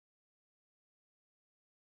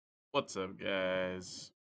What's up,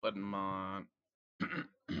 guys? Button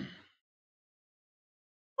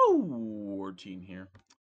Oh, 14 here.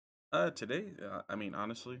 Today,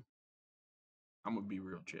 honestly, I'm gonna be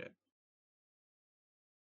real, chat.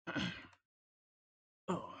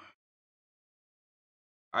 Oh,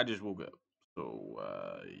 I just woke up, so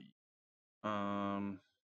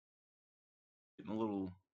getting a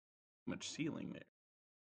little much ceiling there.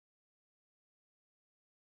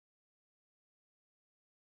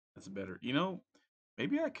 That's better.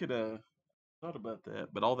 Maybe I could thought about that,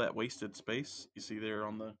 but all that wasted space you see there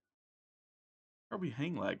on the probably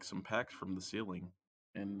hang like some packs from the ceiling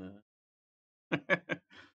and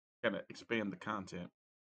kind of expand the content.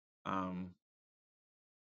 Um,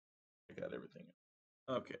 I got everything.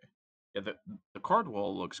 Okay. Yeah, the card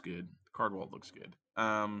wall looks good. The card wall looks good.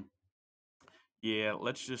 Yeah,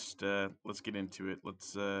 let's get into it.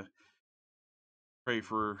 Let's pray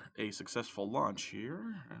for a successful launch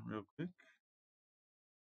here, real quick.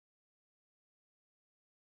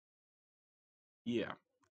 Yeah,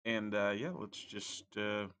 and yeah, let's just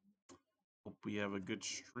hope we have a good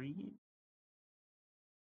stream.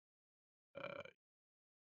 Uh,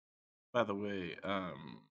 by the way, I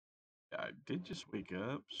did just wake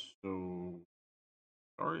up, so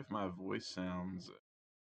sorry if my voice sounds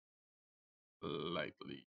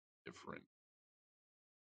slightly different.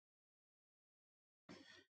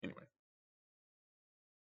 Anyway,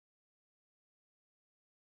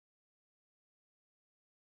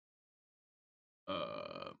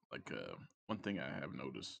 one thing I have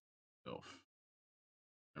noticed myself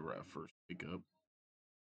whenever I first wake up,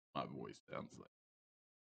 my voice sounds like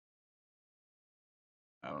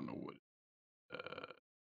I don't know what.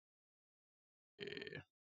 Yeah.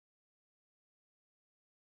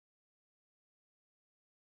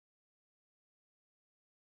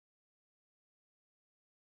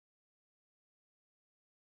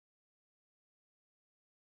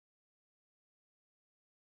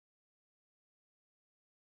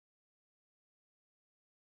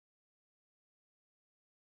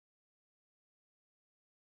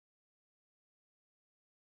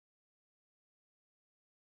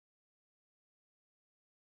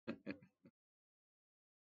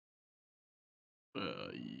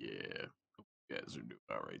 Yeah. You guys are doing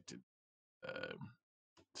all right.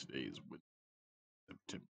 Today is with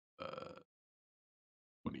September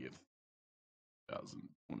 20th,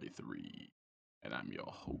 2023, and I'm your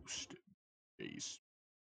host, Jace,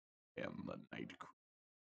 and the Night Crew.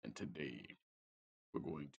 And today we're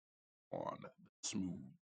going to on the smooth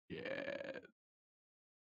jazz.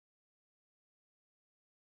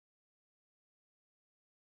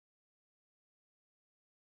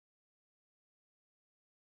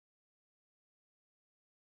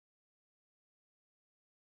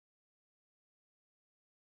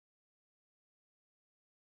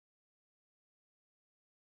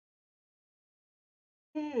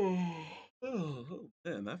 Oh,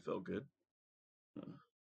 man, that felt good.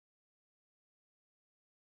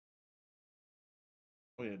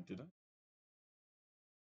 Oh yeah, did I?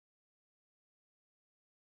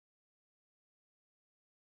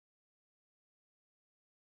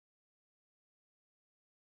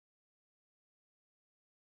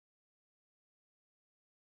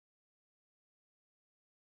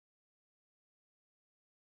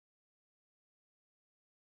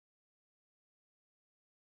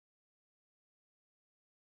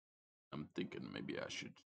 I'm thinking maybe I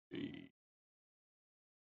should be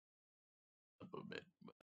up a bit,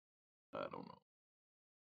 but I don't know.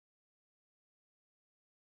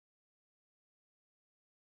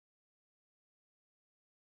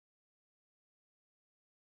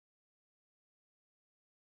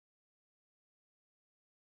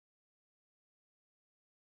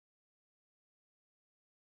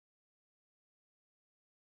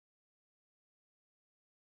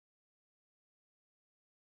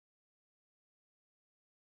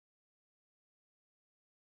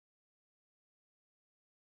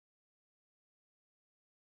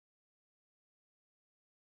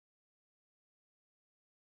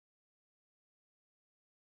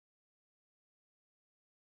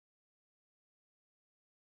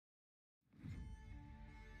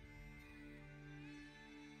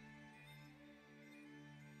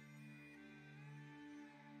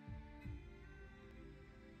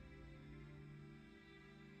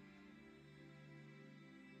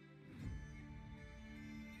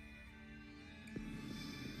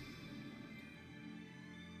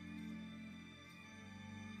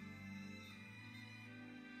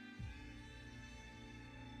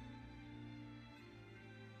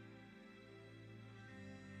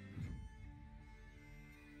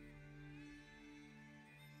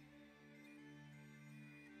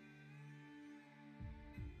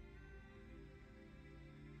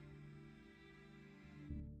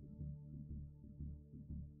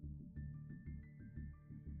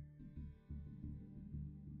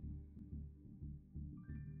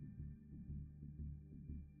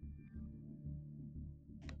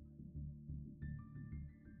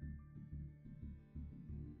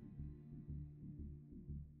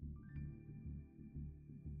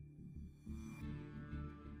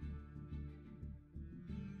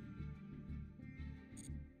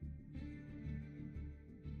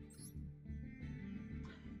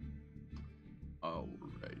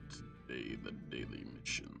 daily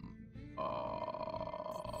mission.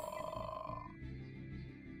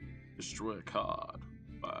 Destroy a card.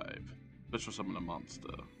 5. Special summon a monster.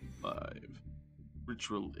 5.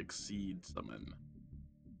 Ritual exceed summon.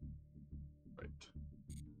 Right.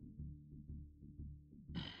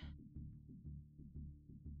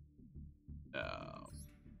 Now.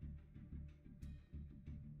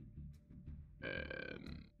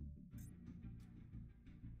 And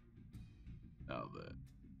now that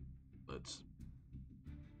let's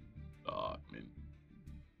I mean,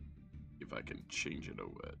 if I can change it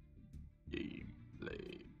over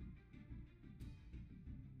gameplay.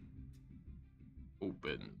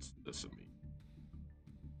 Open sesame.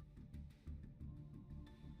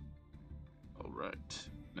 Alright,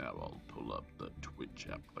 now I'll pull up the Twitch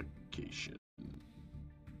application,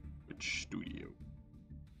 Twitch Studio,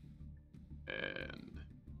 and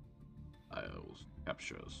I'll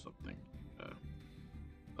capture something.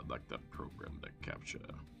 I'd like that program to capture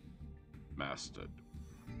mastered.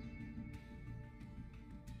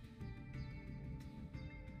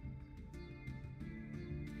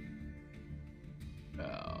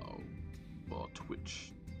 Now, for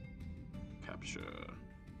Twitch capture,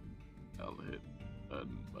 I'll hit a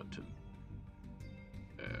button,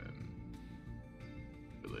 and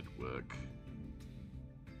will it work?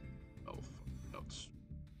 I'll find out.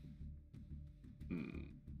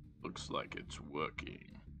 Looks like it's working.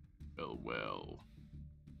 Well,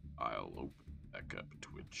 I'll open back up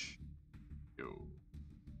Twitch.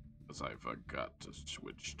 Because I forgot to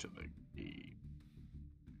switch to the game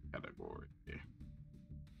category.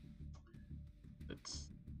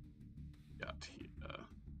 Let's got here.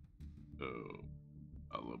 So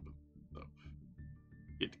I'll open this up.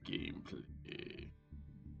 Hit gameplay.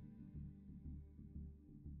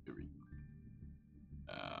 Here we go.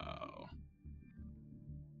 Now,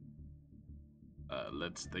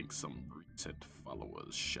 let's thank some recent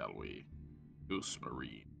followers, shall we? Goose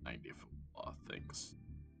Marine 94, thanks.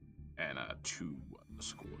 Anna 2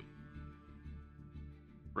 underscore.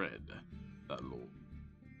 Fred, Lord,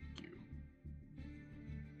 thank you.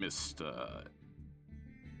 Mr.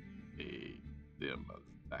 A. Them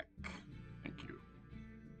back, thank you.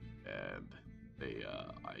 And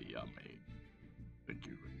Ayame, thank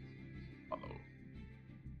you. Follow.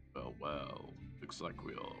 Well, looks like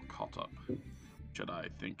we're all caught up. Should I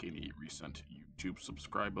thank any recent YouTube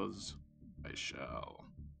subscribers? I shall.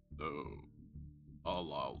 So,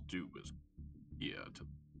 all I'll do is here to the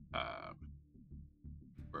tab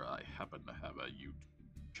where I happen to have a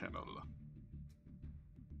YouTube channel.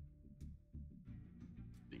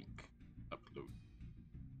 Link upload.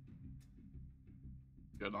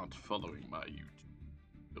 If you're not following my YouTube,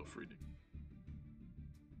 feel free to.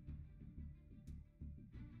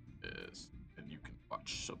 Yes, and you can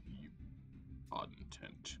watch some YouTube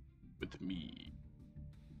content with me,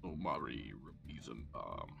 Omari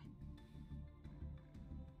Repizenbaum.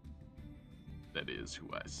 That is who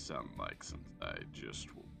I sound like since I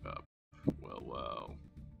just woke up. Well.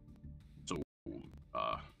 So,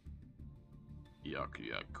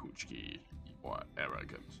 Yakuya Kuchiki, you are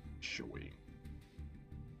arrogant, showing.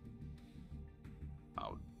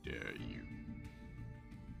 How dare you?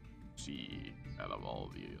 See, out of all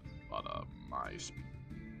the other my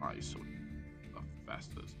so the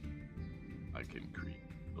fastest I can create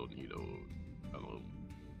Donito alone.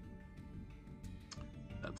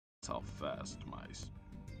 That's how fast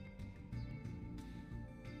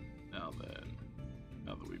Now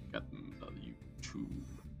that we've gotten the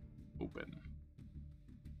YouTube open,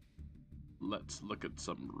 let's look at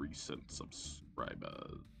some recent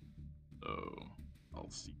subscribers. So I'll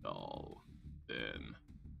see all, then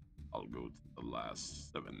I'll go to the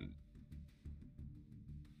last 7.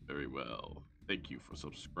 Very well. Thank you for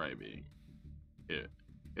subscribing.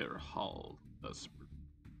 Here, Hall does.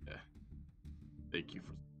 Thank you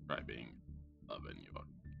for subscribing. Loving your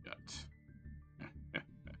gut.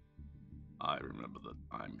 I remember the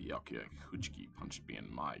time Byakuya Kuchiki punched me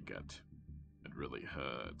in my gut. It really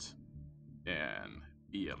hurt. And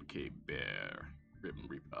ELK Bear, Grim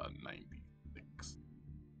Reaper 96,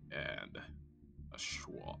 and a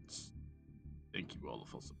Schwartz. Thank you all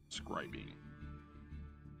for subscribing.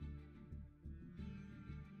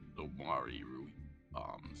 The Mari Rui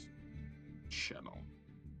Bombs channel,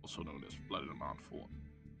 also known as Flooded Amount 4.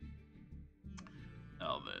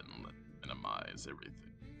 Now then, let's minimize everything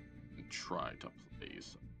and try to play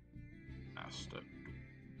some Master.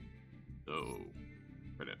 So,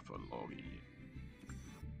 credit for logging in.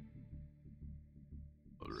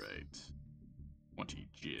 Alright, 20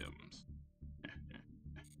 gems.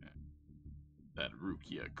 That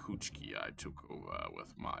Rukia Kuchiki I took over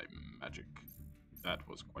with my magic. That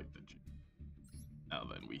was quite the gem. Now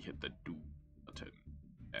then, we hit the do button,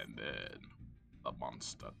 and then the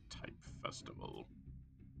monster type festival.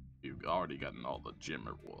 You've already gotten all the gym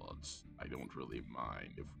rewards. I don't really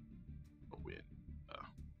mind if we win.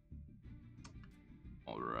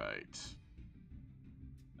 Alright.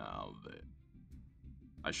 Now then,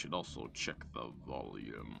 I should also check the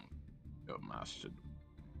volume of Master.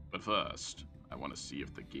 But first, I want to see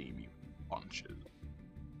if the game even launches.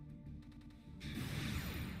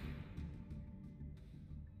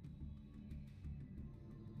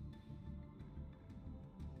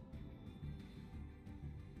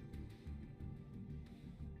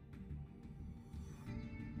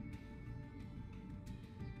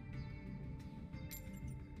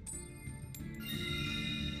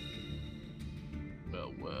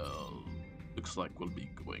 Well, looks like we'll be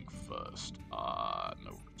going first.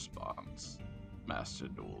 No response. Master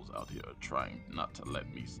Duel's out here trying not to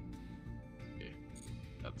let me. Okay,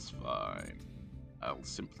 that's fine. I'll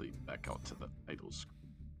simply back out to the title screen.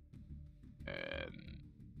 And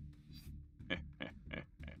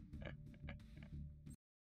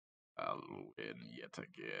I'll win yet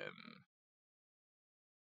again.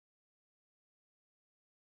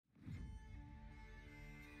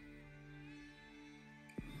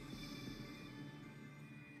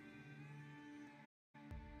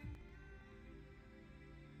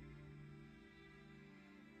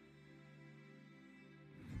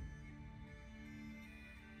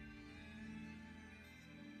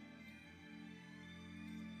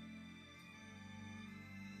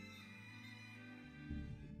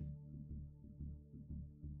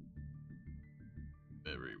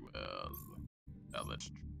 Very well. Now let's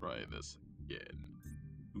try this again.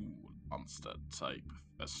 Ooh, monster type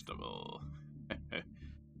festival.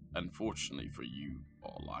 Unfortunately for you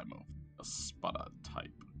all, I'm a sputter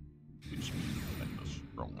type, which means I'm the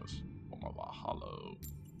strongest form of a hollow.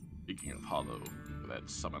 Speaking of hollow, that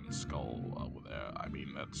summon skull over there, I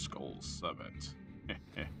mean that skull servant.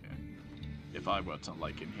 If I were to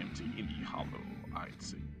liken him to any hollow, I'd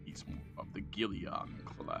say he's more of the Gillian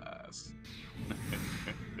class.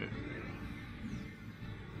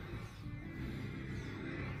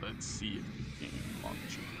 Let's see if the game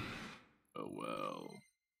launches. Oh well.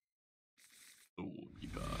 Soul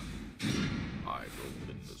Reaper. I will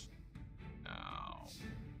win this now.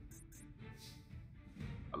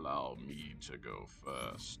 Allow me to go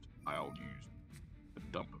first. I'll use the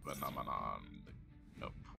dump phenomenon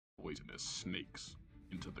of poisonous snakes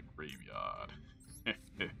into the graveyard.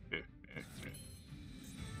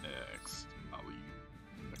 Next, I'll use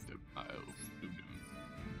effective lmaooo.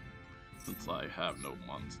 Since I have no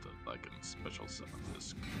monsters, I can special summon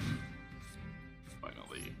this.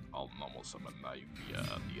 Finally, I'll normal summon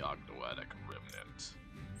Naivia, the Ogdoadic Remnant.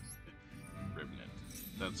 Remnant.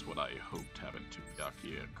 That's what I hoped happened to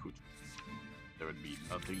YUGIOH. There would be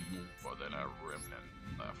nothing more than a remnant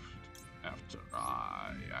left after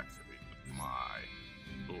I activated my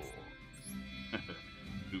door.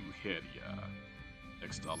 New Heria.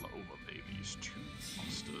 Next, I'll overlay these two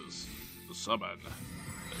monsters to summon.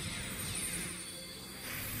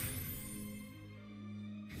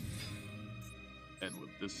 And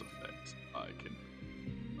with this effect, I can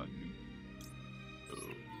so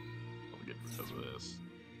I'll get rid of this,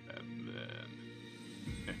 and then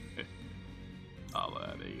I'll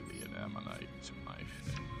add Alien Ammonite to my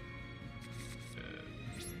head.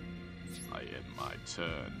 I end my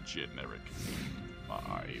turn, generic name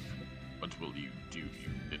 5. What will you do,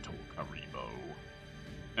 you little kuriboh?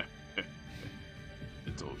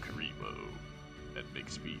 Little kuriboh. That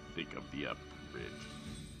makes me think of the abridged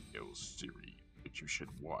series, which you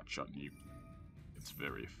should watch on YouTube. It's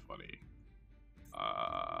very funny.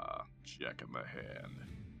 Jack in the hand.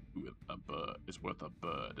 With a bird is worth a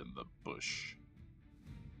bird in the bush.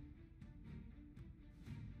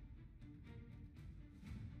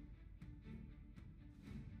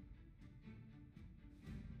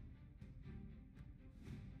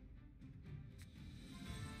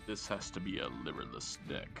 This has to be a liverless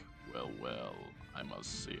deck. Well, I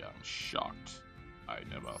must say I'm shocked. I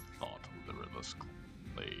never thought liverless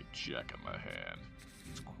played Jack in the hand.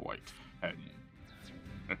 It's quite handy.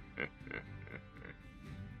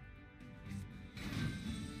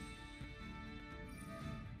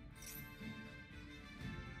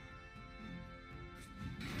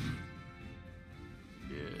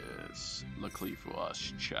 Yes, luckily for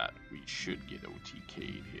us, chat, we should get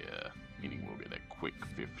OTK'd here, meaning we'll get a quick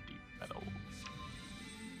 50 medals.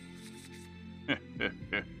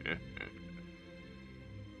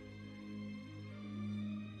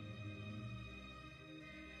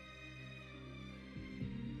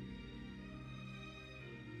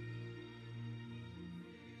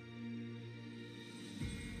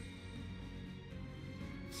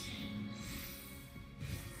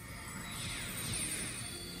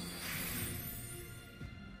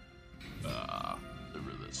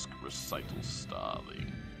 recital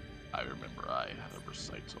starling. I remember I had a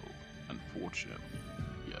recital. Unfortunately,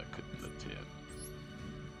 I couldn't attend.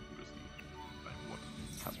 He was the I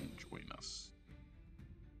wanted to come and join us.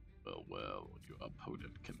 Well, your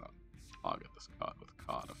opponent cannot target this card with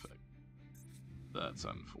card effect. That's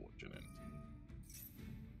unfortunate.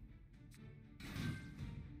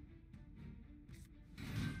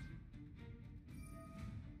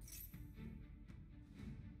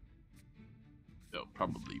 They'll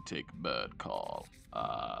probably take Bird Call,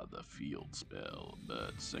 the field spell,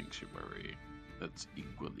 Bird Sanctuary. That's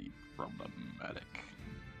equally problematic.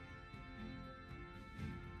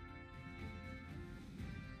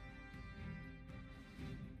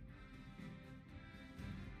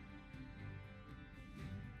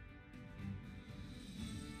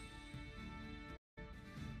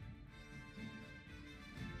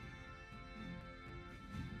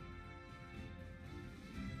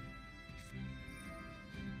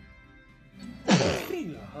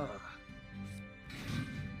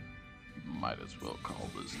 Might as well call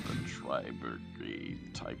this the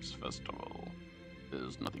Tri-Brigade Types Festival.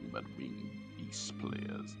 There's nothing but winged beast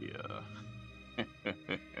players here.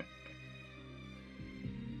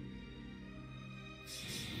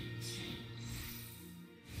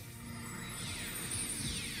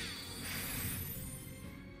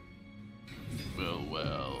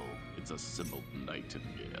 Well, it's a Sybil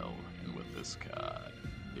Nightingale, and with this card,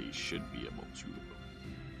 they should be able to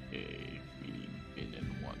meaning in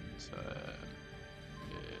one turn.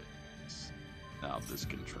 Yes. Now this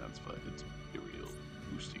can transfer its material,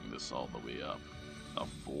 boosting this all the way up to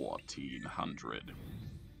 1400.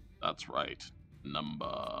 That's right,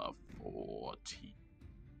 number 14.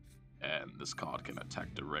 And this card can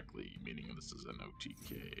attack directly, meaning this is an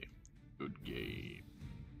OTK. Good game.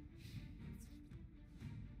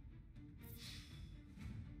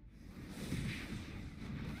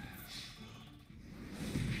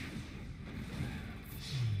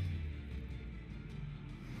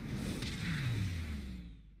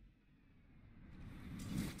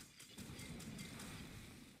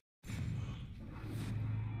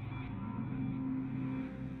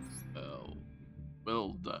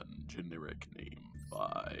 Well done, generic name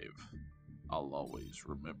 5. I'll always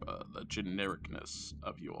remember the genericness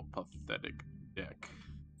of your pathetic deck.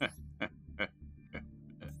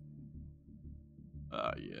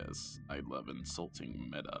 Yes, I love insulting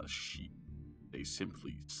meta sheep. They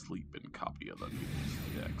simply sleep and copy other people's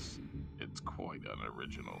decks. It's quite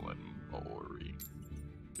unoriginal and boring.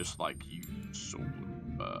 Just like you, Soul.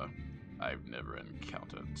 I've never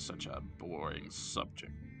encountered such a boring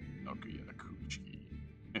subject, YUGIOH.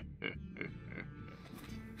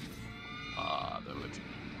 Though it's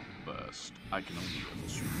first, I can only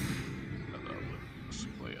assume another this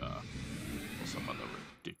player or some other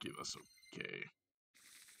ridiculous okay.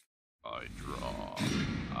 I draw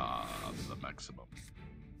the maximum.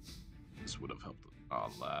 This would have helped our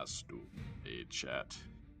last duel, chat.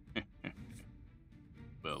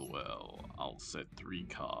 Well, I'll set 3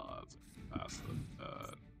 cards and pass the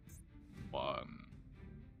turn. 1.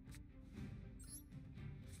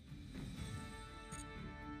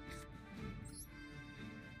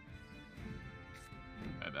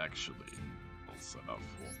 And actually, I'll set up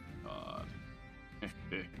 4 card.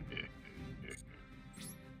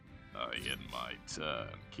 In my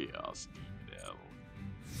turn, Chaos Demon.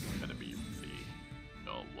 Gonna be really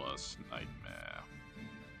your worst nightmare.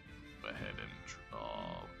 Go ahead and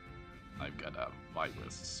draw. I've got a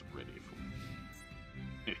virus ready for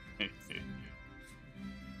you.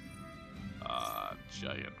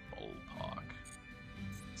 Giant ballpark.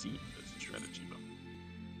 See, there's a strategy button.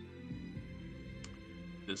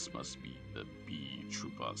 This must be the B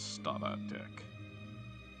Trooper starter deck.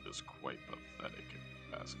 It's quite pathetic if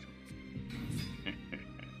you ask me.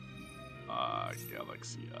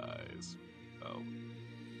 Galaxy Eyes. Oh.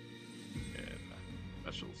 And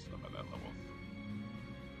special summon at level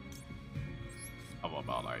 3. How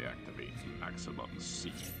about I activate Maximum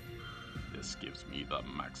C? This gives me the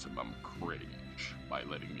maximum cringe by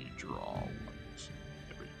letting me draw once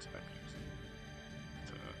every time using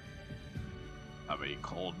it. Have a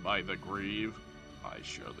called by the grave? I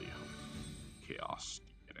surely hope. Chaos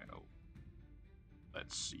DNL.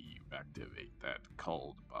 Let's see you activate that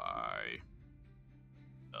called by.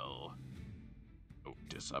 Oh, don't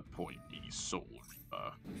disappoint me, Soul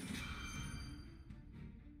Reaper.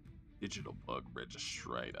 Digital Bug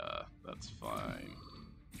Registrator, that's fine.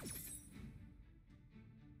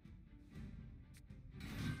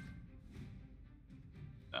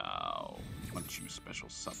 Now, once you special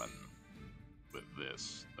summon with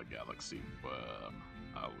this, the Galaxy Worm,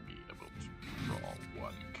 I'll be able to draw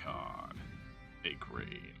 1 card. Big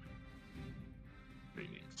Rain.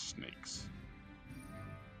 activating snakes.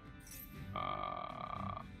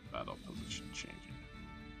 Battle position changing.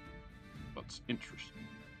 What's interesting?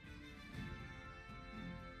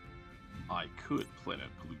 I could Planet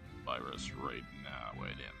Pollute Virus right now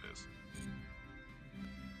and end this.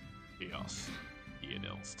 Chaos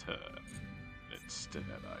ENL's turn. Instead,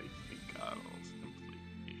 I think I'll simply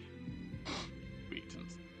wait until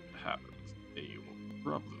it happens. They will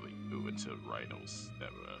probably go into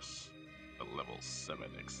Rhinoceros, a level 7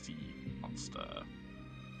 XT monster.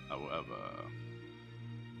 However,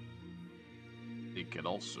 it can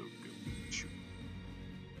also go shoot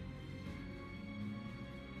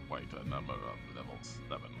quite a number of level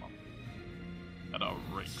 7 monsters at a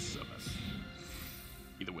rank 7.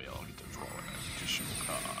 Either way, I'll get to draw an additional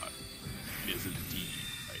card. It is indeed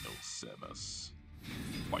Rhinoceros.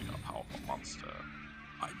 Quite a powerful monster.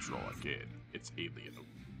 I draw again. It's alien.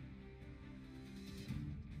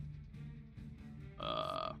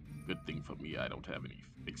 Good thing for me, I don't have any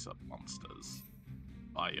fix-up monsters.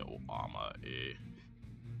 Bio armor,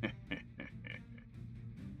 eh?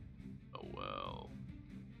 Oh well.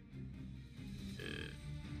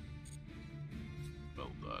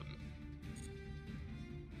 Well done.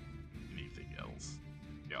 Anything else?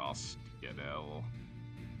 Yes, DNL.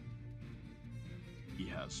 He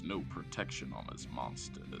has no protection on his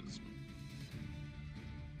monsters.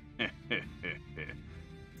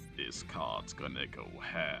 This card's gonna go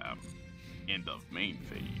ham. End of main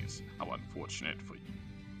phase. How unfortunate for you.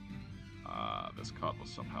 This card was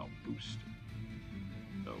somehow boosted.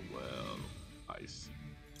 Oh well, I see.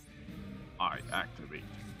 I activate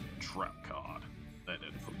trap card. That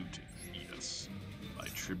in polluted fetus. By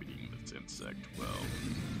tributing this insect, well,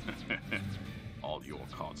 all your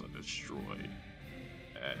cards are destroyed.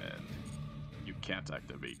 And you can't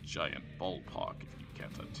activate Giant Ballpark if you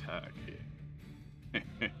can't attack it.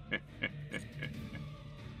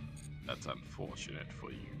 That's unfortunate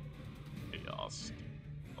for you, Chaos.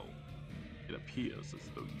 Oh, it appears as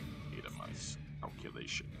though you made a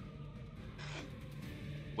miscalculation.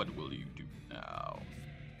 What will you do now?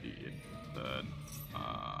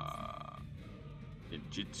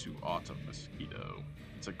 Ninjutsu Art of Mosquito.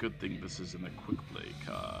 It's a good thing this isn't a quick play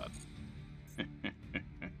card.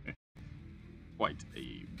 Quite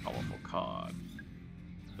a powerful card.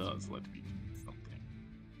 Does let me do something.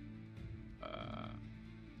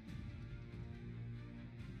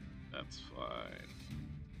 That's fine.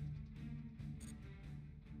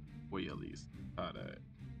 Wheelies. Got it.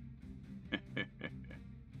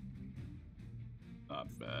 Not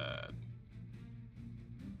bad.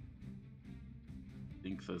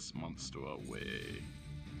 Think this monster away.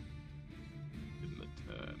 In the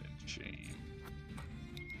turn and shame.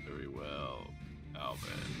 Very well. Now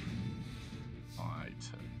then. My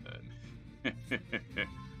turn.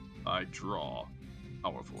 I draw.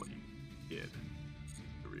 Powerfully. Kid.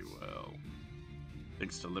 Very well.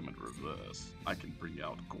 Thanks to Limit Reverse, I can bring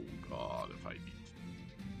out Gold Guard if I need to.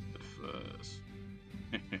 But first.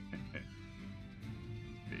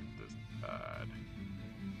 Beat this card.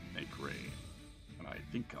 Make rain. And I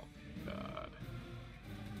think I'll God.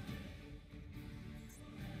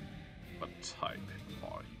 What type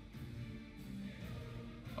are you?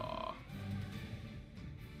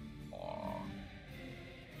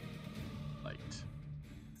 Light.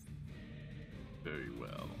 Very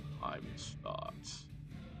well. I will start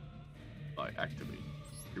by activating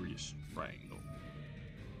Furious Triangle.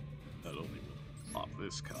 Not only will pop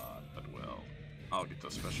this card, but well, I'll get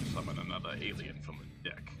to special summon another alien from the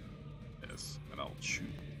deck. Yes, and I'll choose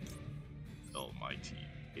Almighty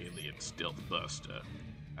Alien Stealth Buster.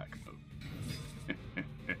 Hack mode.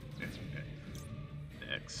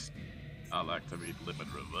 Next, I'll activate Limit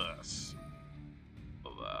Reverse.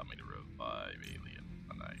 Allow me to revive Alien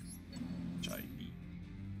when I Chinese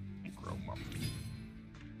and grow monthly.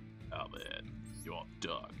 Now then, you're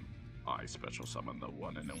done. I special summon the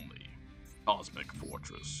one and only Cosmic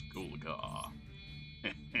Fortress Gulgar.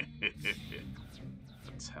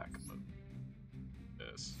 Attack mode.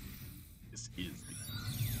 Yes, this is the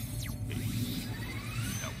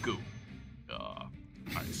now go.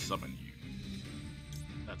 I summon you.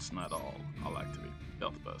 That's not all. I'll activate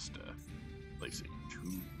Stealth Buster, placing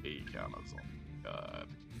 2 A counters on the card.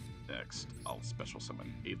 Next, I'll special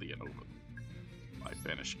summon Alien over by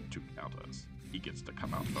banishing 2 counters. He gets to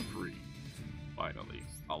come out for free. Finally,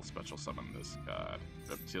 I'll special summon this card,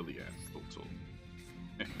 Reptilian Total.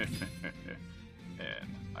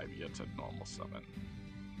 And I'm yet to normal summon.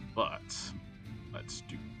 But let's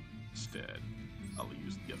do instead. I'll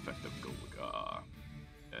use the effect of Gulgar,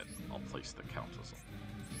 and I'll place the counters on.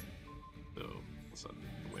 So I'll send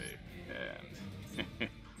it away, and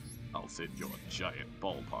I'll send your giant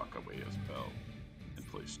ballpark away as well,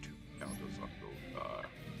 and place 2 counters on Goldar,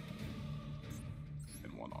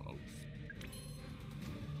 and 1 on Oak.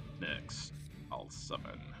 Next, I'll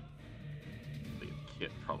summon the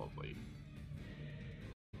kid, probably.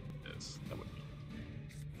 Yes, that would be.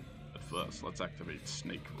 But first, let's activate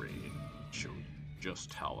Snake Rain, show you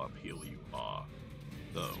just how uphill you are.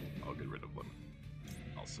 So, I'll get rid of them.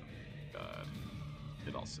 I'll send God.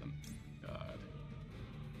 And I'll send God.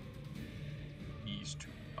 These 2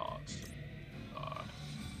 cards.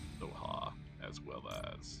 Zoha, as well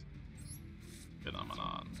as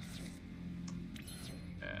Phenomenon.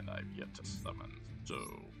 And I've yet to summon, so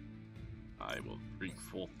I will bring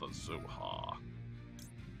forth the Zoha.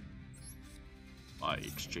 By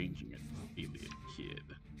exchanging it with Alien Kid,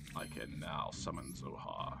 I can now summon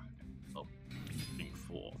Zoha and help bring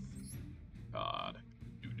forth God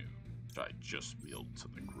Nunu, which I just wheeled to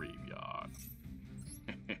the graveyard.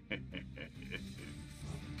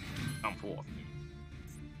 Come forth, Nunu.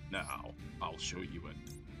 Now, I'll show you a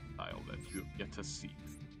style that you have yet to see.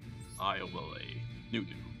 I overlay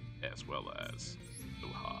Nunu as well as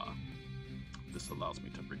Zoha. This allows me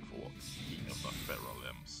to bring forth King of the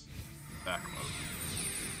Venoms. Back mode.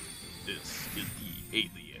 This is the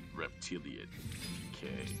alien reptilian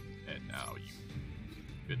PK, and now you.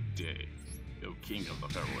 Good day. Go King of the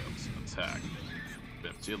Fairies, attack.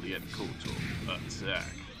 Reptilian Koto,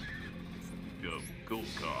 attack. Go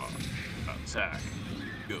Golkar, attack.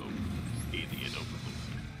 Go Alien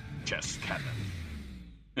Overlord, chest cannon.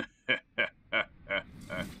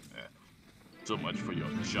 So much for your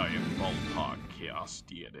giant ballpark chaos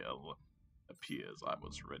DNL. Appears I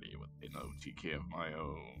was ready with an OTK of my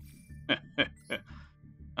own.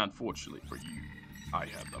 Unfortunately for you, I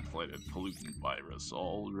had the planet pollutant virus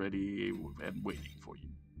already and waiting for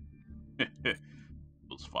you.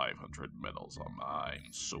 Those 500 medals are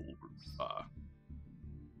mine, Soul Rupa.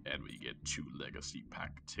 And we get 2 Legacy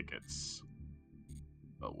Pack tickets.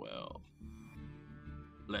 Oh well.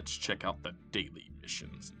 Let's check out the daily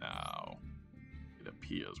missions now. It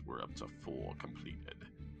appears we're up to 4 completed.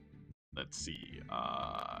 Let's see,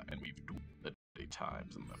 and we've dueled the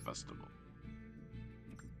daytimes in the festival.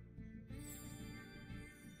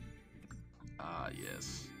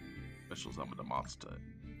 Yes. Special summon the monster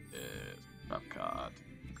is trap card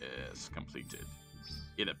is completed.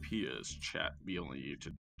 It appears, chat, we only need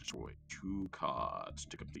to destroy 2 cards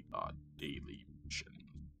to complete our daily mission.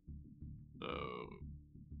 So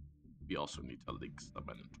we also need to link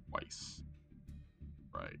summon twice.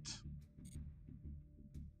 Right.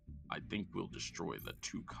 I think we'll destroy the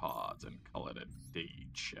 2 cards and call it a day,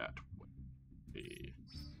 chat.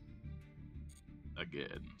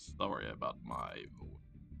 Again, sorry about my voice.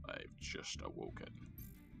 I've just awoken.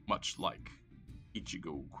 Much like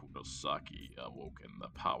Ichigo Kurosaki awoken the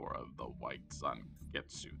power of the white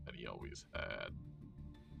Zangetsu that he always had.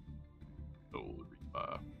 Soul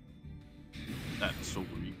Reaper. That Soul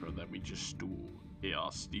Reaper that we just stole,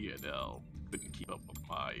 Chaos DNL, couldn't keep up with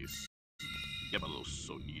my Gemelos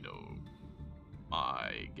Sonido.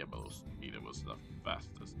 My Gemelos Sonido was the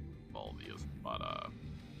fastest of all the Espada.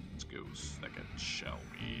 Let's go second, shall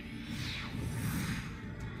we?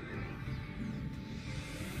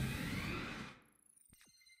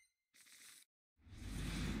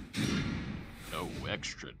 No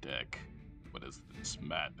extra deck. What is this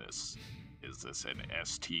madness? Is this an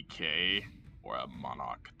STK or a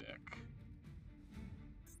Monarch deck?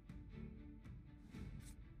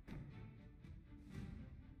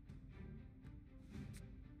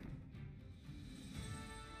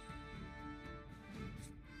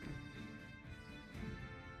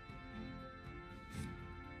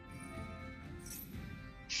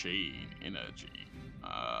 Chain energy.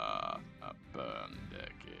 A burn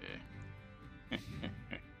deck, eh?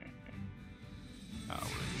 How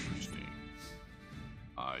interesting.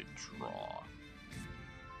 I draw.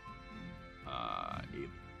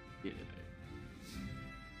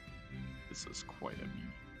 This is quite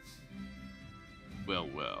amusing.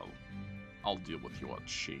 Well, I'll deal with your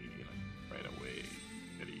chain right away.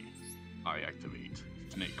 Ready? I activate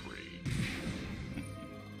Snake Ray.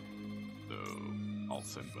 So I'll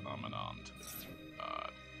send Phenomenon to this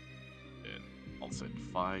god. And I'll send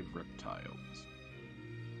 5 reptiles.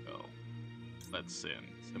 Well, let's send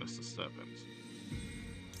Sinister Serpent.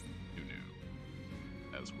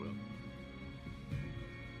 Nunu as well.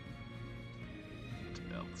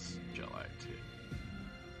 What else shall I take?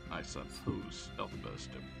 I suppose Stealth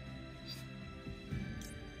Burst him.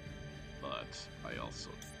 But I also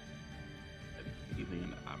an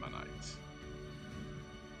Alien Ammonite.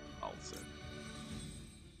 I'll send.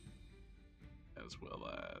 As well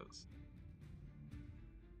as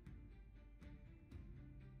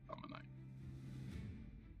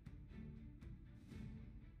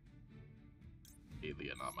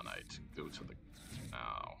Ammonite. Go to the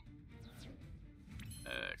now.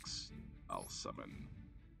 X. I'll summon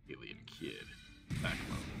Alien Kid. Back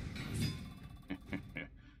mode.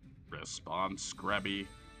 Response, Scrabby.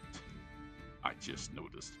 I just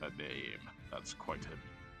noticed her name. That's quite heavy.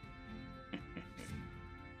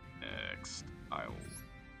 Next, I'll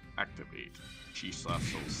activate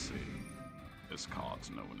Chisaso Sing. This card's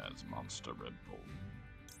known as Monster Red Bull.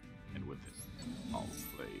 And with it, I'll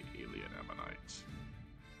play Alien Ammonite.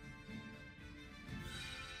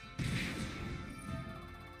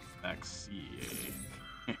 XCA.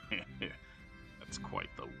 That's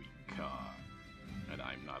quite the weak card. And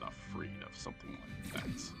I'm not afraid of something like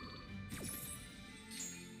that.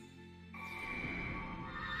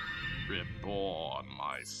 Reborn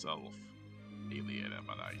myself, Alien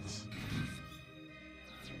Ammonite.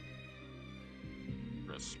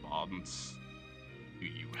 Response. Do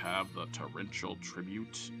you have the torrential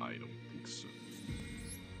tribute? I don't think so.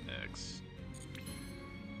 X.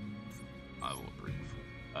 I will bring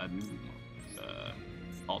a new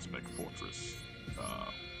Cosmic Fortress.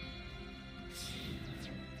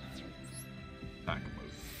 Pack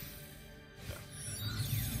mode. Yeah.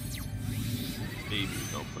 Maybe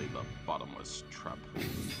they'll play the bottomless trap hole.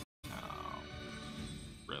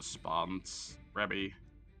 Response. Rebby.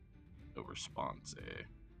 No response, eh?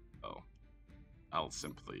 Oh. I'll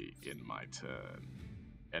simply end my turn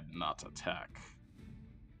and not attack.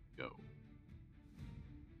 Go.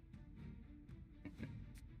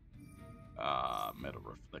 Metal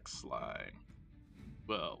Reflex Slime.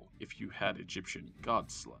 Well, if you had Egyptian God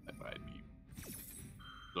Slime, I'd be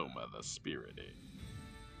Soma the Spirit,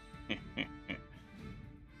 eh?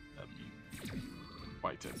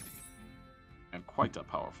 Quite a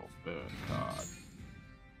powerful burn card.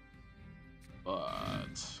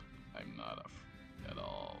 But I'm not afraid at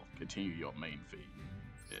all. Continue your main feat.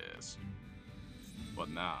 Yes. But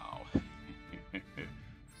now,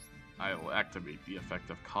 I will activate the effect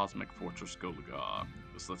of Cosmic Fortress Golagar.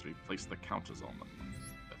 This lets me place the counters on them.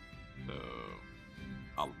 So,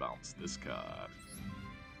 I'll bounce this card.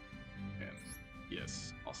 And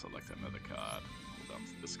yes, I'll select another card. I'll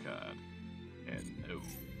bounce this card. And no,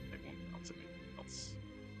 I won't bounce anything else.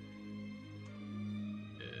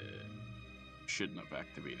 Shouldn't have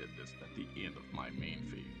activated this at the end of my main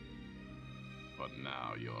feat. But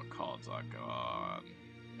now your cards are gone.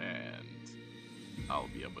 And I'll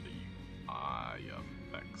be able to use my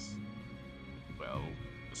effects. Well,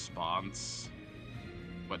 response.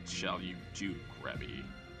 What shall you do, Krabby?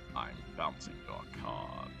 I'm bouncing your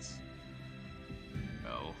cards.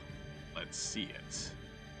 Well, let's see it.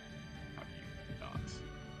 Have you got?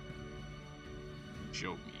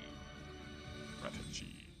 Show me strategy.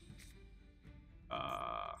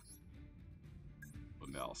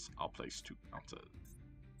 What else? I'll place 2 counters.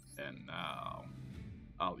 And now,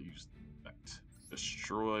 I'll use the effect.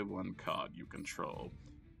 Destroy 1 card you control.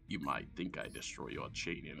 You might think I destroy your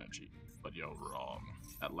chain energy, but you're wrong.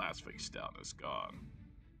 That last face down is gone.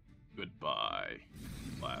 Goodbye.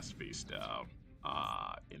 Last face down.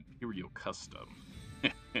 Imperial Custom.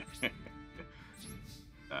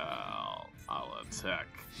 Now, I'll attack.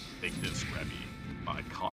 Take this, Remy. My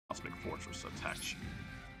Cosmic Fortress attacks you.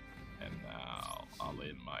 And now, I'll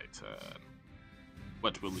end my turn.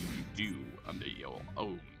 What will you do under your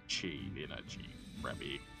own chain energy,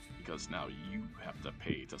 Remy? Because now you have to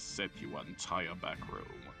pay to set your entire back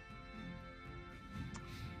room.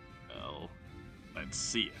 Well, let's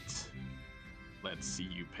see it. Let's see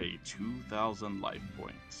you pay 2,000 life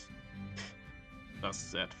points. To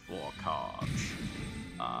set 4 cards.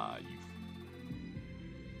 You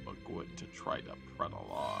are going to try to prattle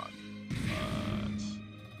on, but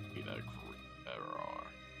in a great error.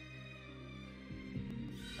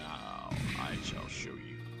 Now, I shall show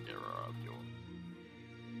you the error of your...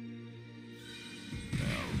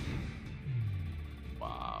 Well,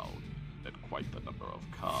 wow, that's quite the number of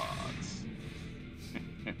cards.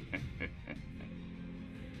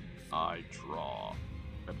 I draw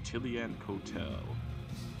Reptilian Cotel.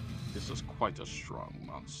 This is quite a strong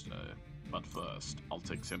monster, but first, I'll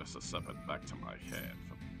take Sinister 7 back to my hand.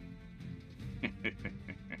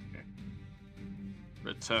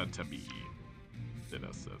 Return to me,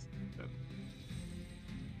 Sinister 7.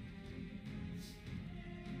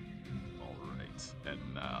 Alright,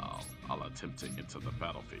 and now, I'll attempt to enter the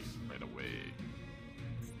battlefield right away.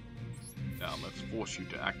 Now let's force you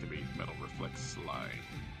to activate Metal Reflex Slide.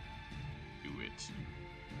 Do it.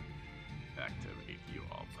 Activate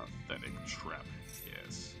your pathetic trap,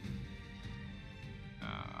 yes.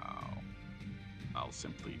 Now, I'll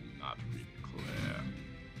simply not declare.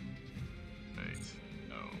 Wait,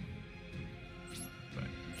 no. But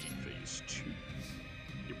phase 2.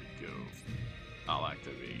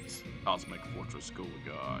 Cosmic Fortress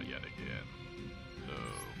Gulligar yet again. So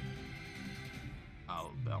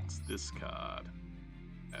I'll bounce this card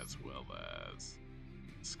as well as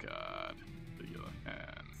this card to your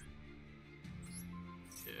hand.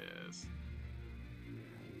 Yes.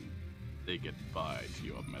 They get by to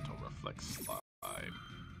your Metal Reflex slime.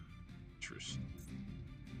 Interesting.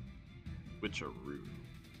 Switcheroo.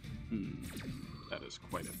 That is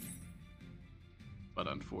quite a feat. But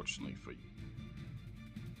unfortunately for you,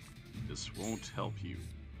 this won't help you.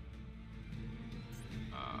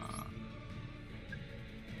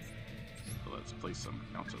 So let's place some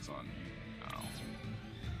counters on you now.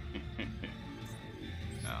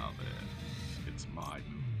 Now then, it's my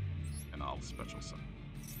move, and I'll special summon.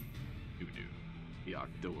 You do. The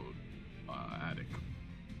Octo Attic.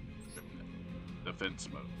 Defense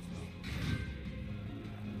mode.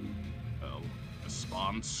 Well,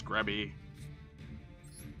 respond, Scrabby.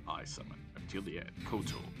 I summon Reptile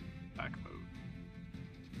Koto. Back mode.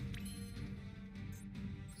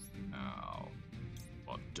 Now,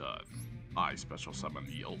 what done? I special summon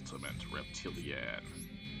the ultimate Reptilian.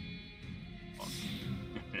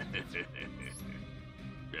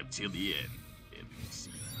 Reptilian.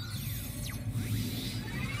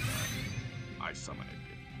 I summon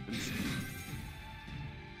it.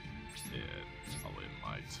 I'll end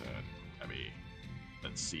my turn.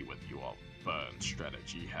 Let's see what your burn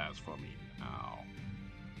strategy has for me now.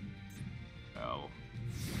 Well,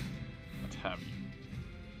 what have you?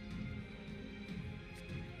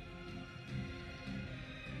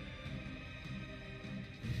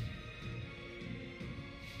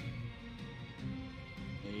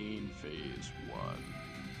 Main phase 1.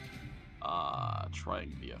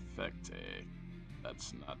 Trying the effect, eh?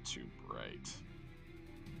 That's not too bright.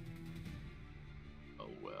 Oh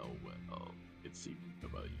well. It's even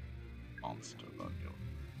about you, monster on your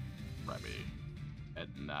Rabby. And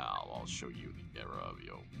now I'll show you the error of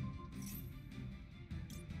your.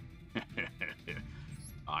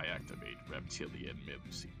 I activate Reptilian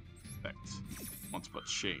Mid-Sea effect. Once per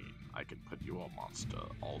chain, I can put your monster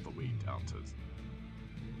all the way down to.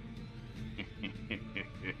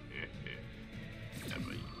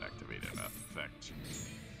 Never you activate an effect.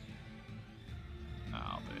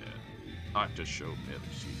 Now then, time to show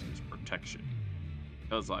Mid-Season's protection.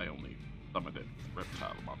 Because I only summoned it with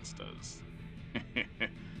reptile monsters.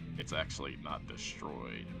 It's actually not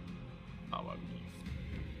destroyed. However,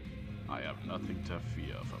 I have nothing to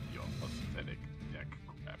fear from your pathetic deck,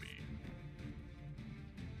 Krabby.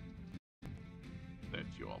 That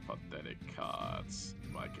your pathetic cards,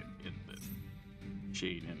 if I can end this.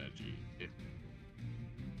 Chain energy.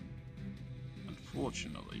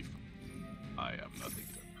 Unfortunately, I have nothing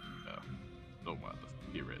to fear. So well, the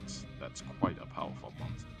spirits, that's quite a powerful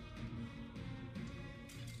monster.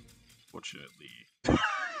 Fortunately.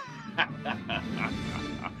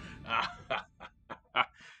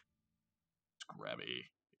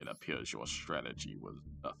 Scrabby, it appears your strategy was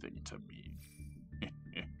nothing to me.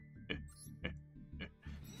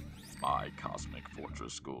 My Cosmic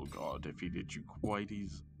Fortress Gulligar defeated you quite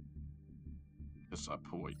easily.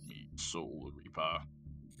 Disappoint me, Soul Reaper.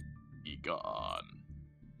 Be gone.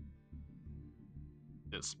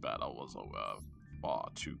 This battle was over far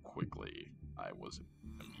too quickly. I wasn't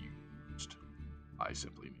amused. I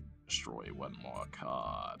simply need to destroy one more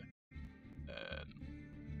card. Then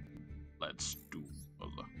let's duel.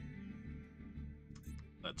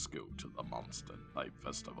 Let's go to the Monster Type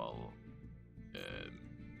Festival. And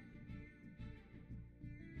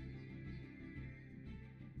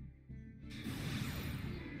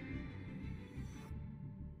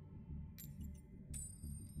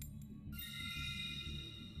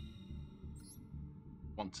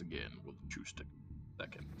once again, we'll choose to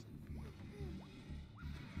second.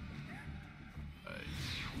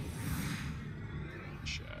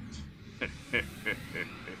 Chat.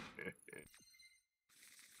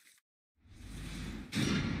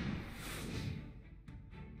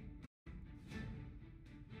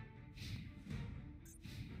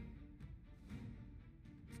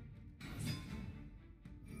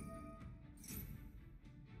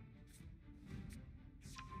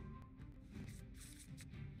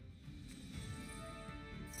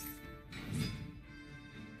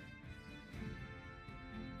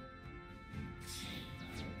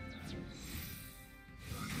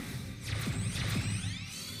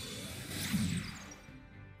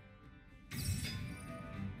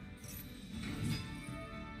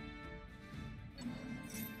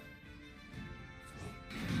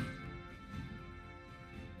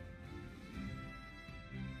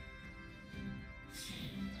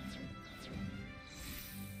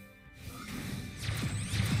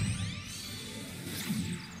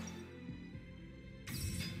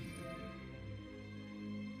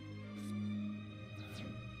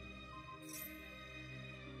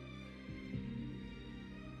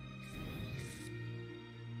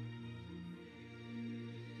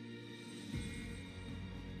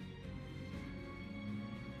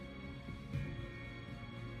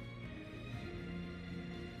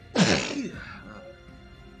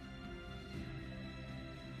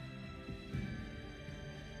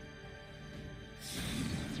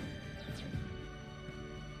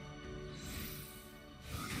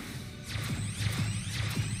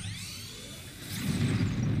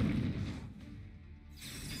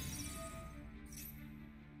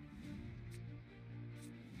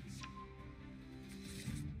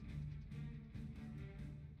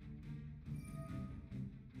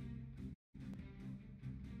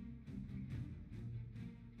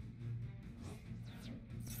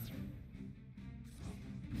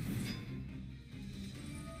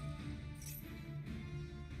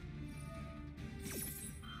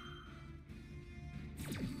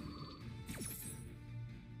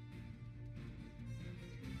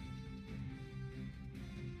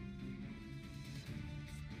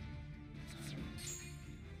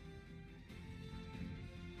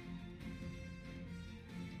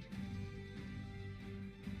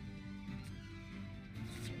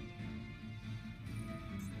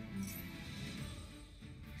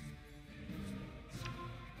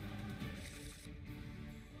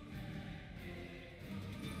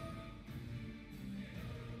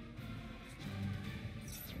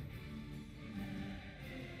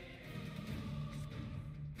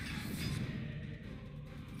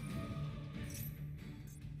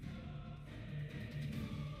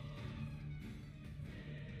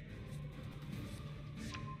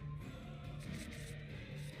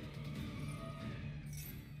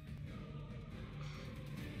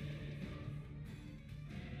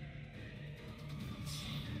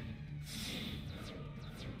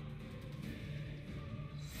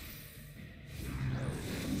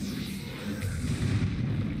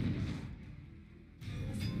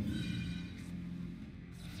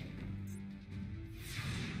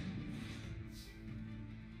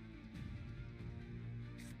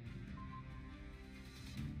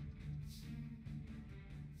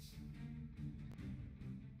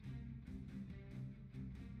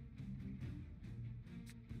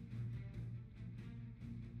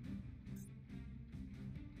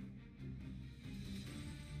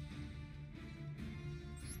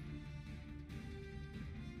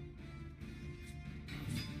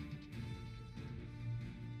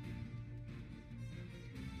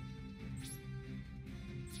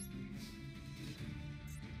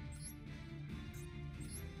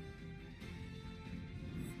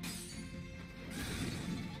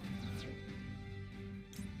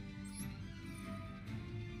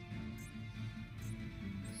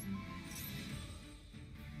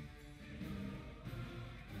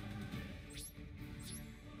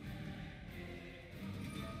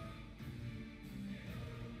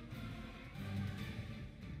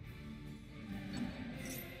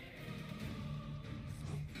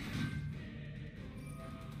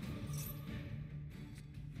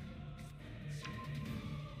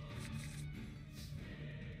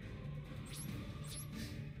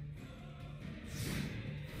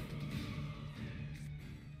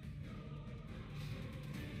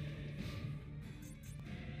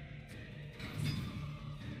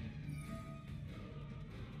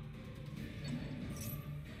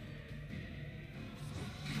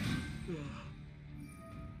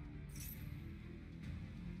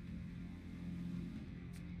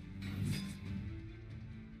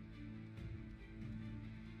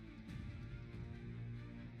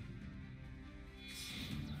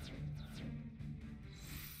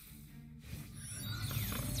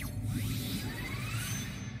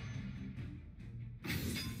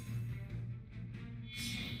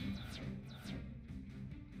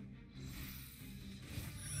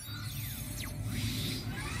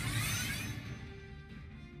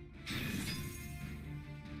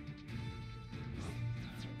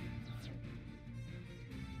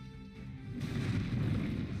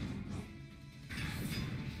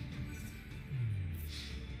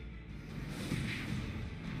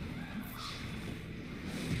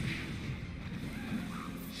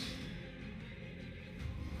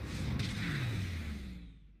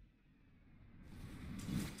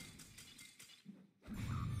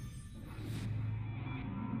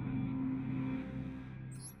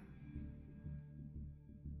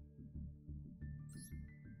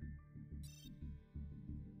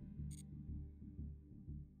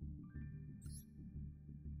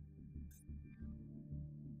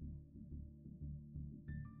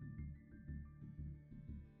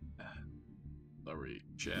 cavalry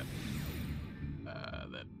jet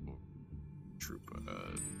that trooper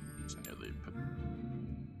is nearly put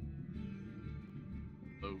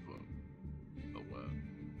over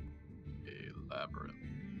a labyrinth.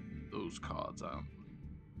 Those cards are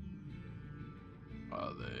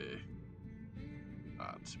they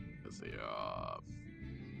not? Because they are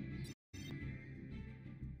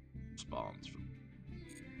spawns from.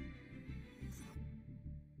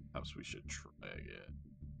 Perhaps we should try again.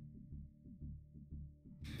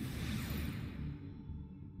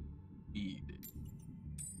 Eat it.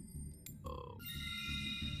 Oh.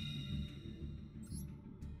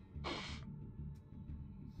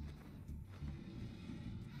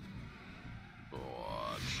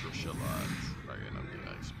 Oh, Trisha Dragon of the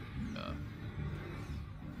Ice.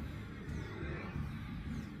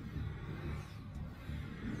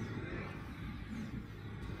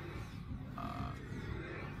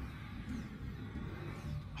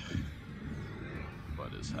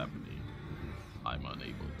 What is happening? I'm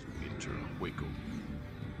unable to enter Waco.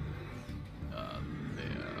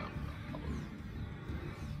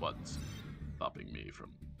 What's stopping me from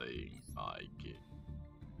playing my game?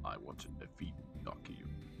 I want to defeat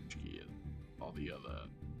YUGIOH and all the other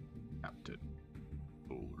Captain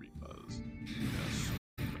Soul Reapers. Yes,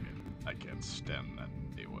 I can't stand that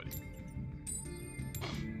anybody.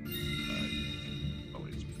 I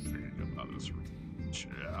always thinking about this.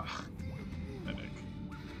 Yeah, headache.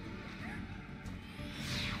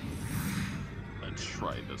 Let's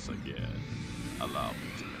try this again. Allow me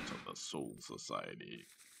to enter the Soul Society.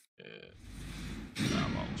 Now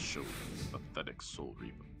I'll show you pathetic Soul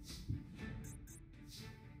Reaper.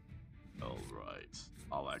 Alright,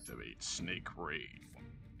 I'll activate Snake Raid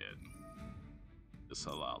again. This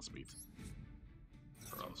allows me to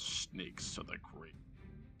throw snakes to the grave.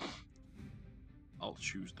 I'll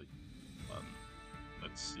choose the one.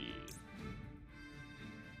 Let's see.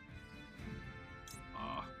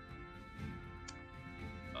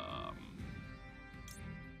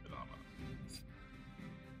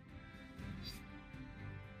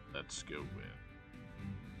 Let's go with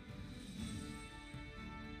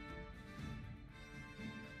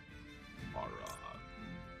Ara.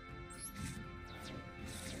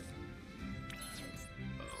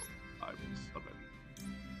 Oh, I will summon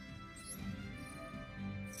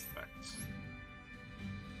Effect.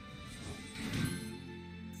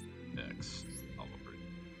 Next, I'll bring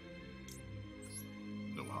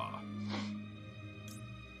Noha.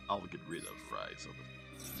 I'll get rid of Rise of the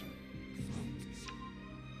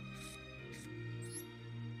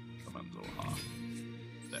Noha.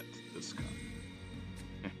 That's this guy.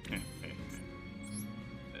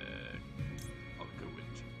 I'll go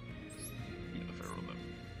into the Pharaoh level.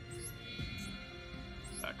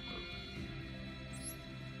 Back mode.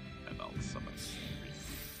 And I'll summon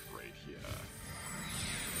right here.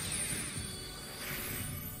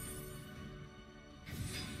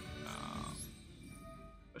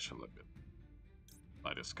 Special limit.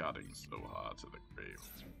 By discarding Noha to the grave.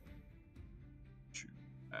 To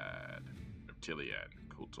add Reptilian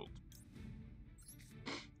Kotal.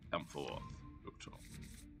 Come forth, Kotal.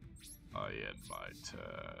 I end my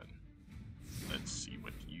turn. Let's see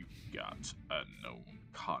what you got. Unknown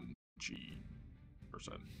kanji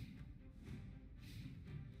person.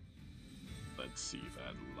 Let's see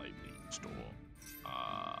that lightning storm.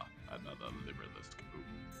 Another liberalist.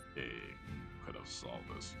 Okay, could have solved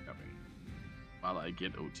this coming. While I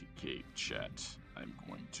get OTK chat, I'm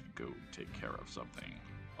going to go take care of something.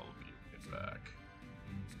 I'll be right back.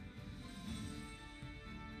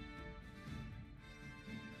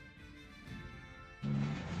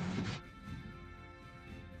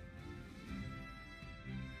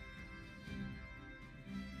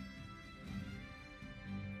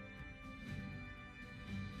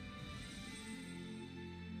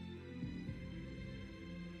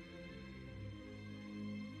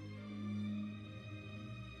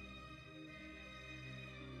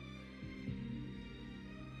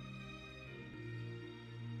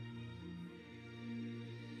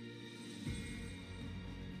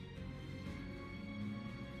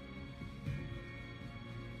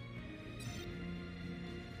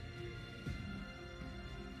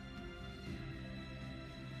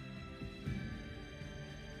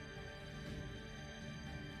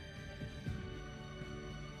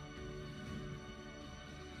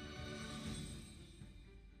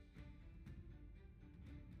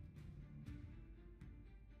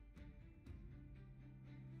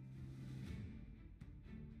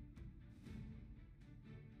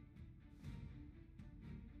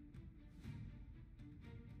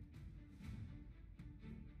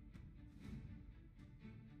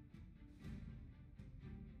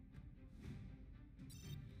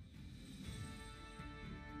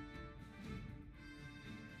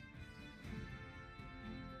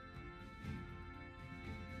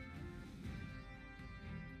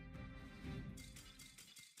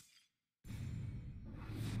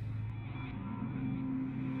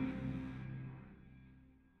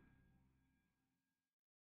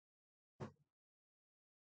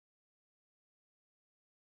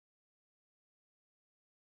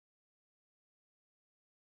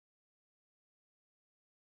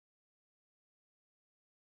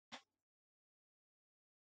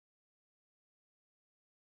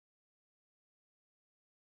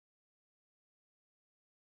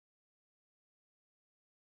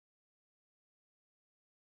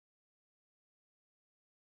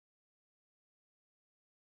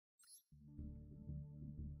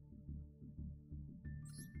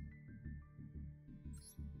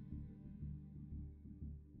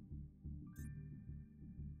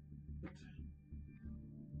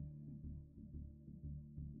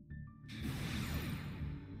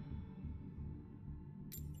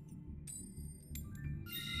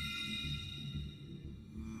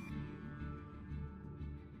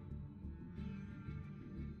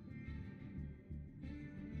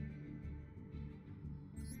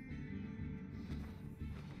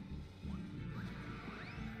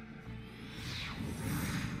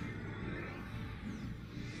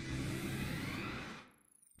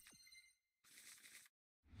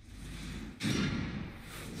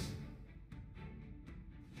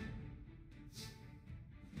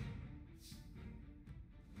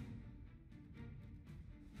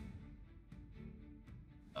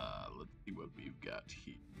 we've got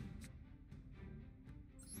here?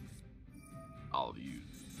 I'll use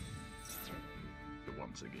it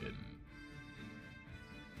once again.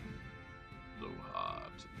 So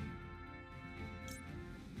hard.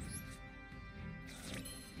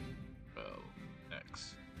 Well,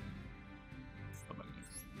 next. Summon.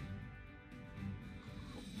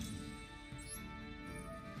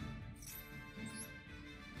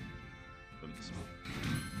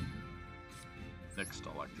 Next,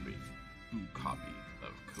 I'll activate 2 copies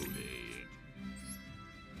of Code 8.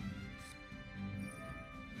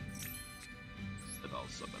 Then I'll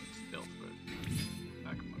summon Stealthbird,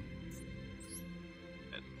 Magma.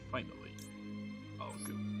 And finally, I'll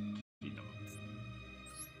go Kino.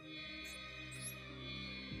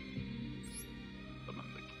 Summon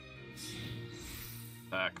the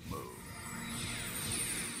attack mode.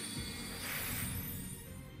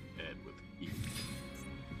 And with E,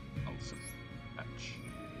 I'll summon Patch.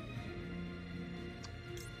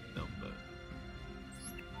 Stealthbird.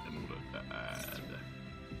 In order to add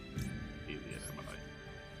Alien Ammonite.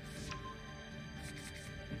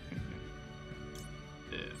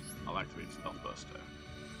 Then I'll activate Stealth Buster.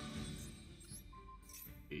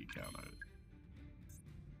 A counter.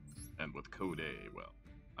 And with Code A, well,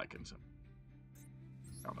 I can summon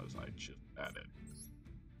counters I just added.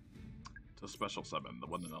 To special summon the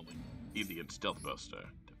one and only Alien Stealth Buster.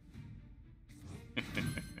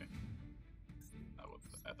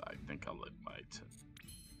 I think I'll let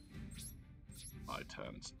my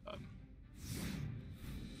turn's done.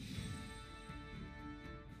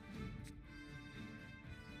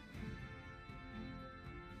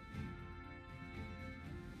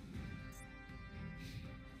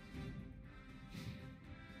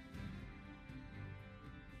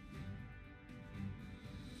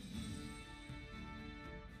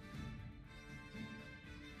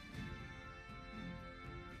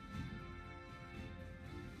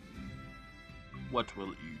 What will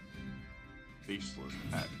you? Faceless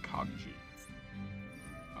at Kanji.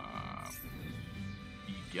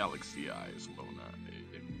 The Galaxy Eyes Loner.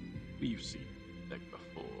 We've seen deck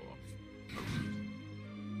before.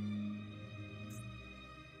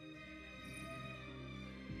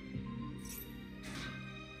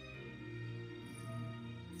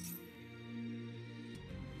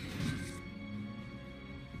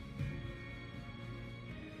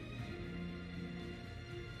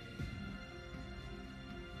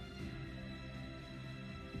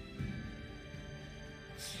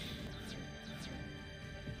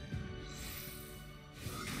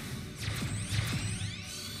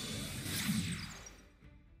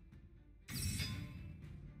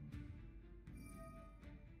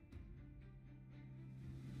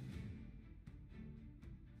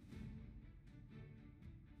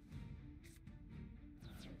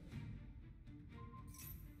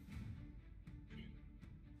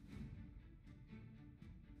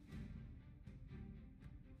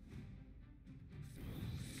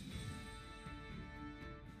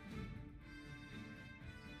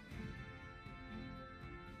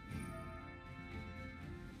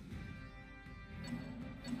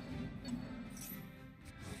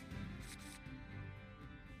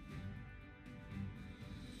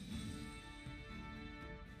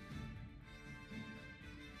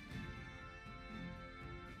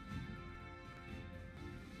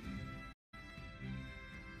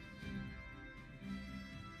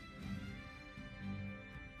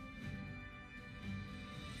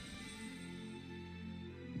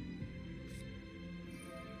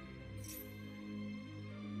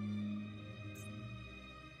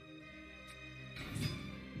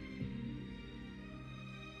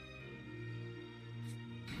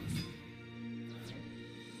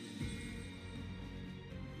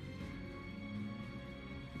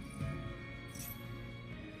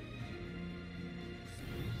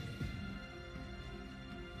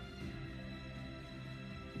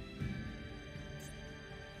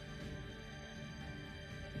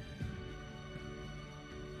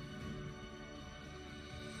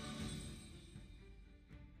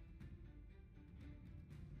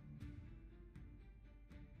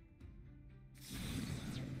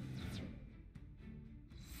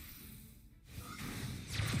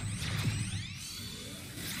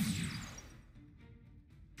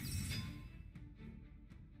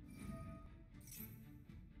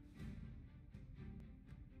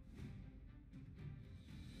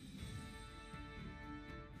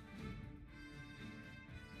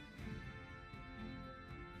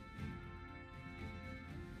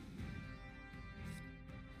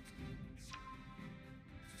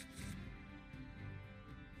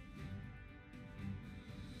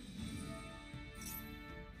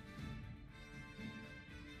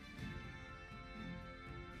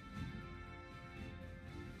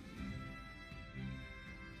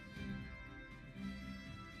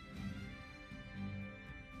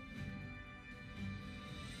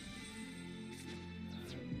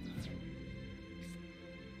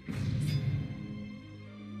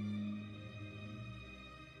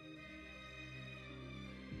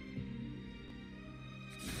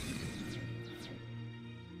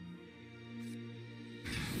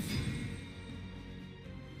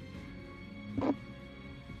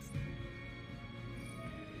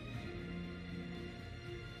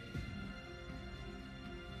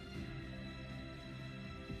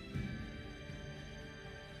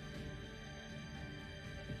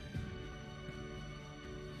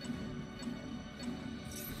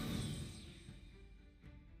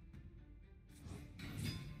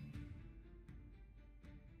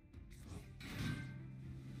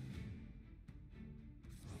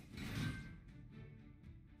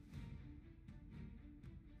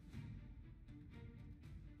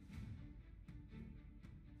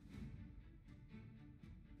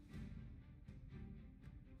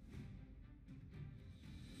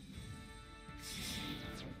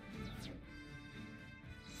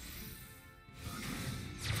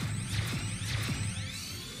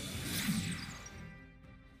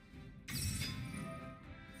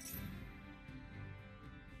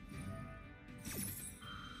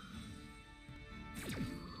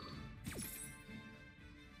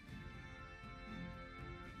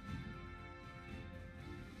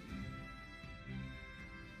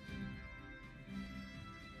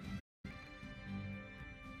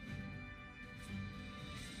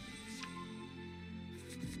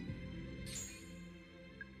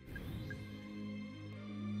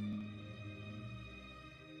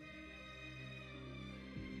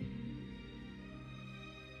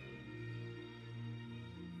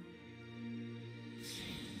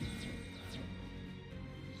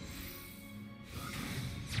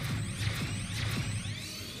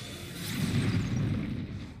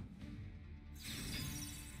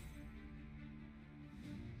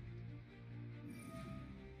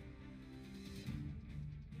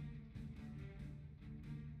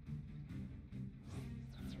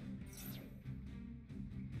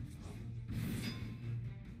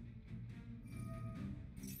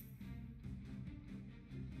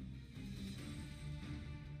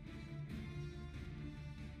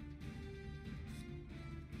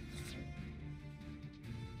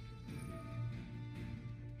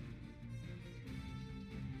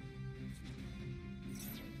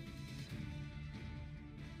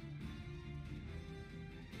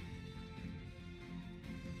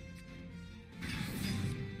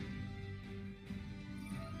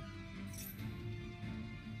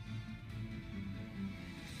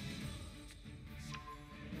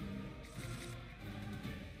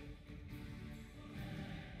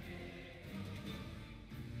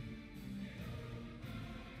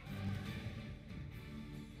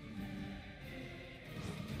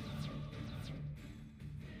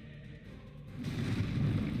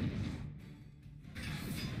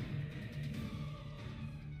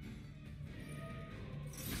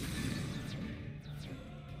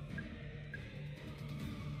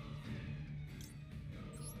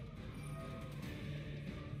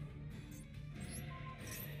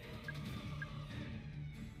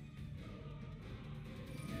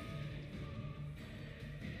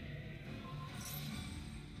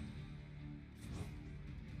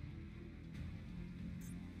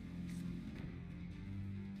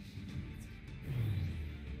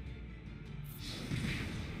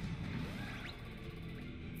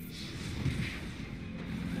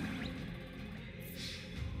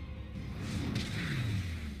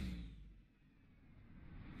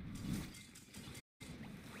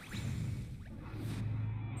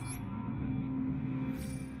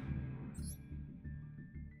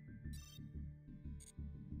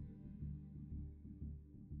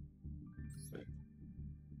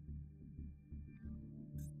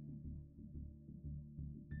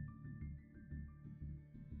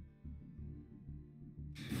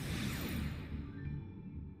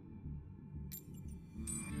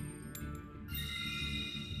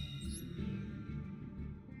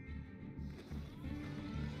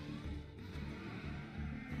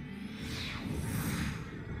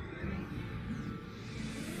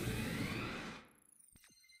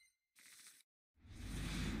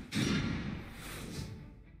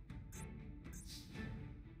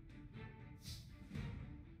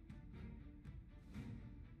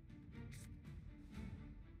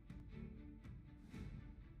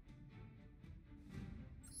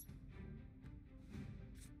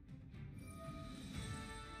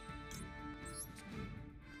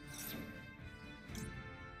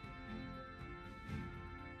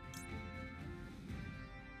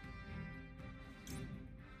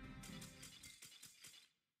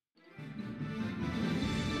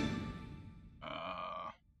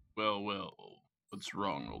 Well, what's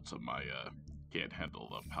wrong, Ultimaya? Can't handle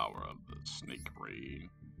the power of the snake rain.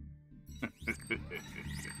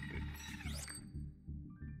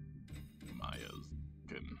 Maya's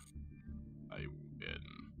can I win?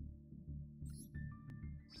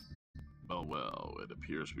 Well, it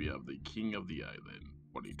appears we have the King of the Island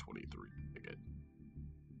 2023 ticket.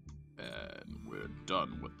 And we're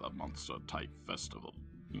done with the Monster Type Festival,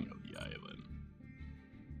 King of the Island.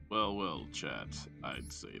 Well, chat,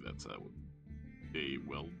 I'd say that's a day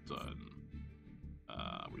well done.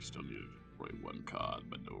 We still need to destroy one card,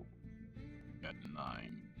 but no, we got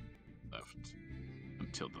 9 left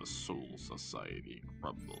until the Soul Society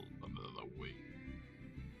crumbles under the weight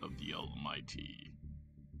of the Almighty.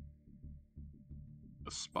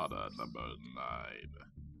 Espada number 9.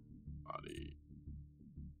 Body.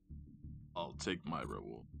 I'll take my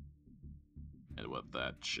reward. And with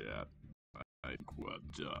that, chat, I think we're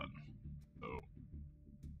done. So,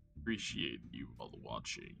 appreciate you all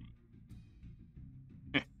watching.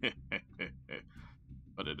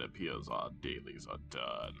 But it appears our dailies are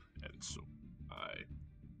done, and so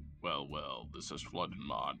well, this is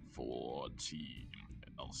Floodmon 14,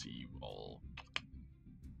 and I'll see you all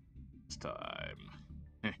next time.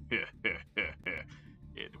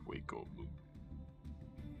 In Waco Moon.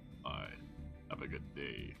 Bye. Have a good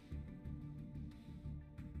day.